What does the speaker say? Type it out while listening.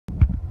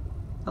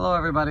Hello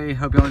everybody,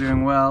 hope you're all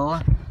doing well.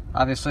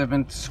 Obviously I've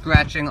been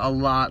scratching a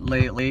lot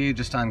lately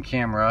just on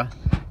camera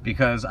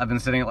because I've been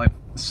sitting at like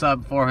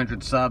sub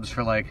 400 subs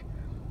for like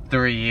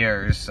 3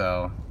 years,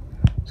 so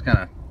just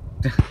kind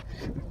of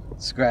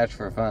scratch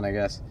for fun, I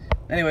guess.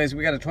 Anyways,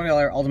 we got a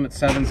 $20 Ultimate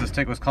Sevens. This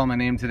ticket was called my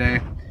name today.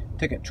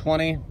 Ticket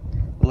 20.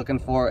 We're looking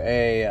for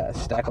a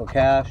stack of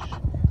cash.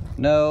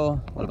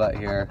 No. What about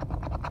here?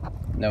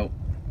 Nope.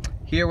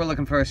 Here we're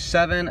looking for a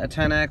 7, a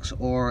 10x,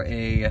 or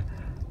a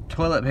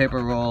toilet paper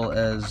roll,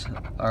 as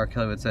R.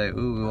 Kelly would say.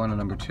 Ooh, we want a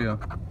number 2.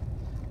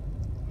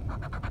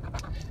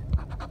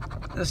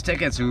 This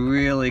ticket's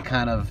really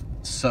kind of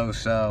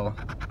so-so,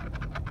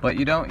 but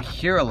you don't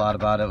hear a lot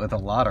about it with a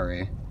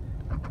lottery.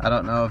 I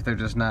don't know if they're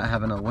just not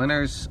having the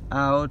winners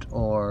out,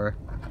 or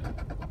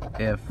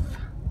if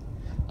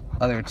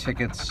other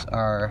tickets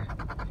are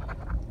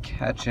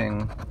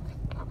catching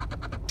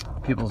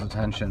people's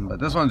attention, but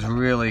this one's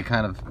really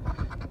kind of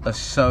a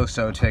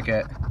so-so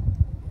ticket.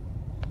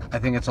 I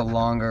think it's a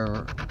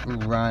longer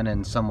run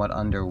and somewhat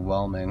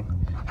underwhelming.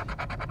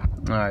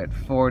 Alright,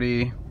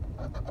 40,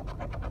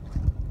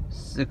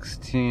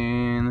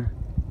 16.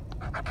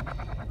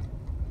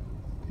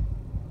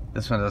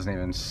 This one doesn't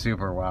even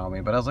super wow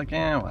me, but I was like,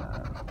 yeah, why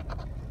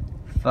not?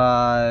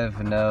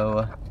 5,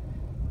 no.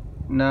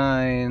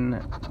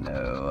 9,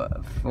 no.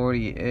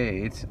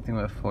 48, I think we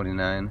have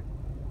 49.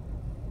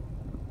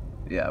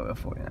 Yeah, we have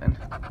 49.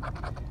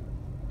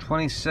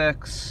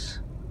 26.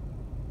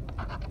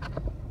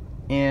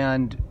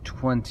 And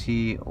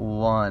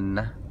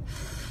 21.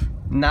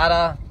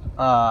 Nada.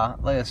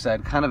 Like I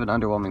said, kind of an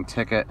underwhelming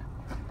ticket.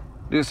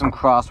 Do some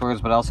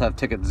crosswords, but I also have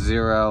ticket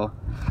 0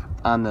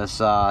 on this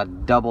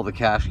double the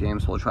cash game,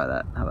 so we'll try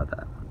that. How about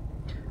that?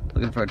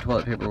 Looking for a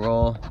toilet paper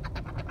roll.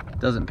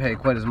 Doesn't pay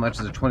quite as much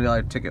as a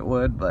 $20 ticket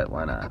would, but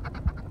why not?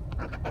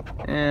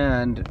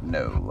 And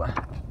no.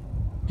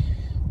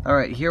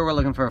 Alright, here we're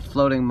looking for a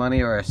floating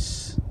money or a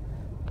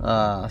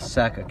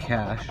sack of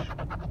cash.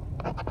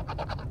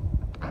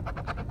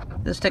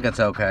 This ticket's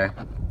okay.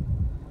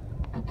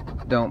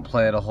 Don't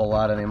play it a whole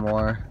lot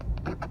anymore.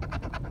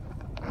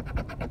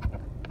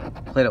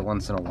 Played it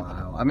once in a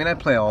while. I mean, I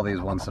play all these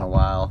once in a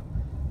while.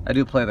 I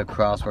do play the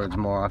crosswords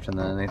more often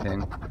than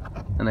anything.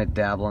 And I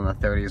dabble in the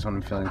 30s when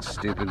I'm feeling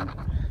stupid,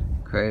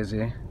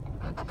 crazy.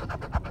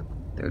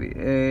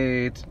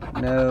 38,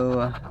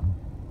 no.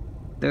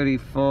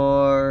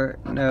 34,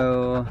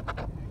 no.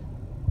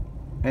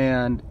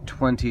 And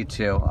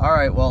 22.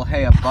 Alright, well,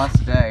 hey, a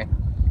bust day.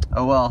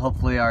 Oh well,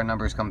 hopefully our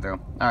numbers come through.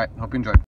 Alright, hope you enjoyed.